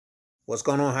What's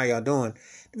going on? How y'all doing?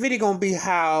 The video gonna be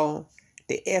how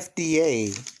the FDA,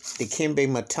 dikembe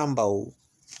Mutombo,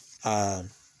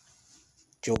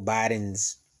 Joe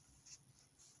Biden's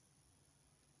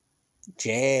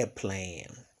jab plan,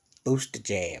 booster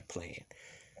jab plan.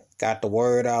 Got the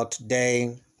word out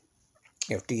today.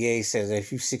 FDA says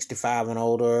if you're 65 and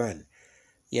older and,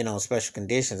 special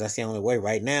conditions, that's the only way.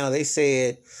 Right now, they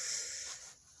said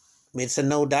it's a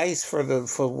no dice for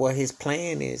what his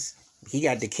plan is. He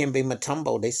got dikembe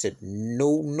Mutombo. They said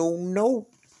no, no, no.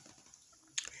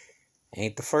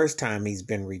 Ain't the first time he's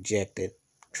been rejected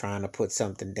trying to put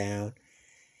something down.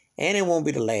 And it won't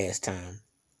be the last time.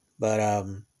 But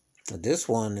this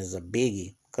one is a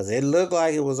biggie. Because it looked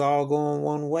like it was all going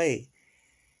one way.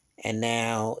 And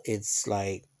now it's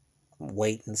like,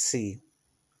 wait and see.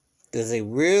 Does it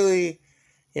really,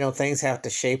 things have to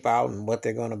shape out and what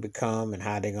they're going to become and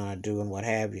how they're going to do and what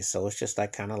have you. So it's just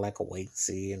like kind of like a wait and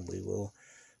see, and we will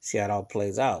see how it all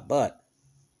plays out. But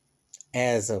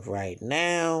as of right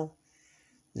now,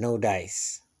 no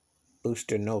dice.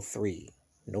 Booster, no 3.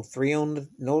 No 3 on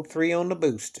the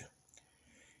booster.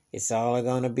 It's all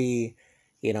going to be,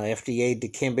 FDA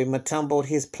dikembe Mutombo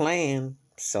his plan.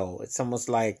 So it's almost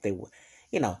like they,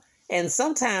 and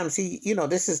sometimes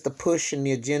this is the push in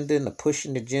the agenda and the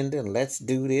pushing agenda, and let's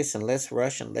do this and let's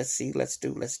rush and let's see, let's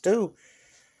do.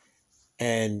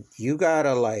 And you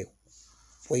gotta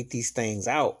wait these things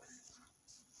out.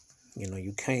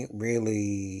 You can't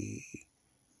really,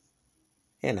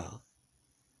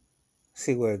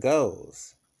 see where it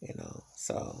goes,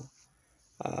 So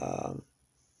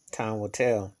time will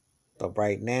tell. But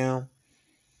right now,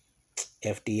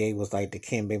 FDA was like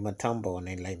dikembe Mutombo, and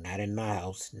they like, not in my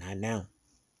house, not now.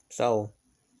 So,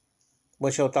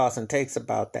 what's your thoughts and takes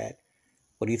about that?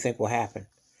 What do you think will happen?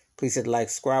 Please hit like,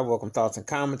 subscribe, welcome thoughts and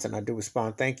comments, and I do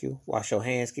respond. Thank you. Wash your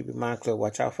hands, keep your mind clear,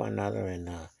 watch out for another, and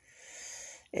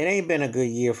it ain't been a good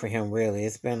year for him, really.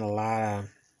 It's been a lot of,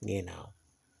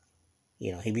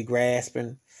 he be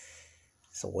grasping.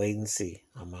 So wait and see.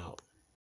 I'm out.